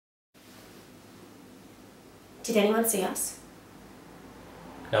Did anyone see us?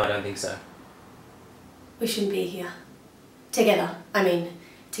 No, I don't think so. We shouldn't be here. Together. I mean,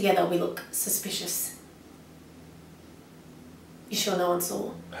 together we look suspicious. You sure no one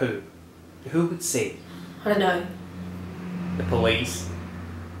saw? Who? Who would see? I don't know. The police?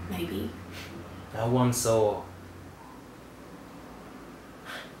 Maybe. No one saw.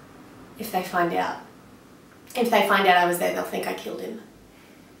 If they find out. If they find out I was there, they'll think I killed him.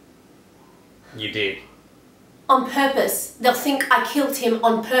 You did? On purpose. They'll think I killed him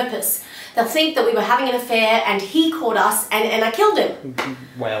on purpose. They'll think that we were having an affair and he caught us and I killed him.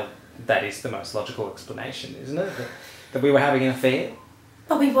 Well, that is the most logical explanation, isn't it? That we were having an affair?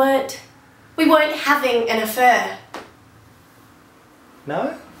 But we weren't. We weren't having an affair.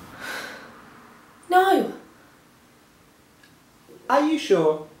 No? No. Are you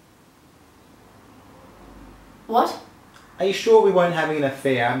sure? What? Are you sure we weren't having an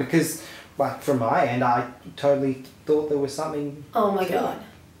affair? Because, like, from my end, I totally thought there was something... Oh my God.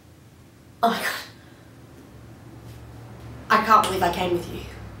 Oh my God. I can't believe I came with you.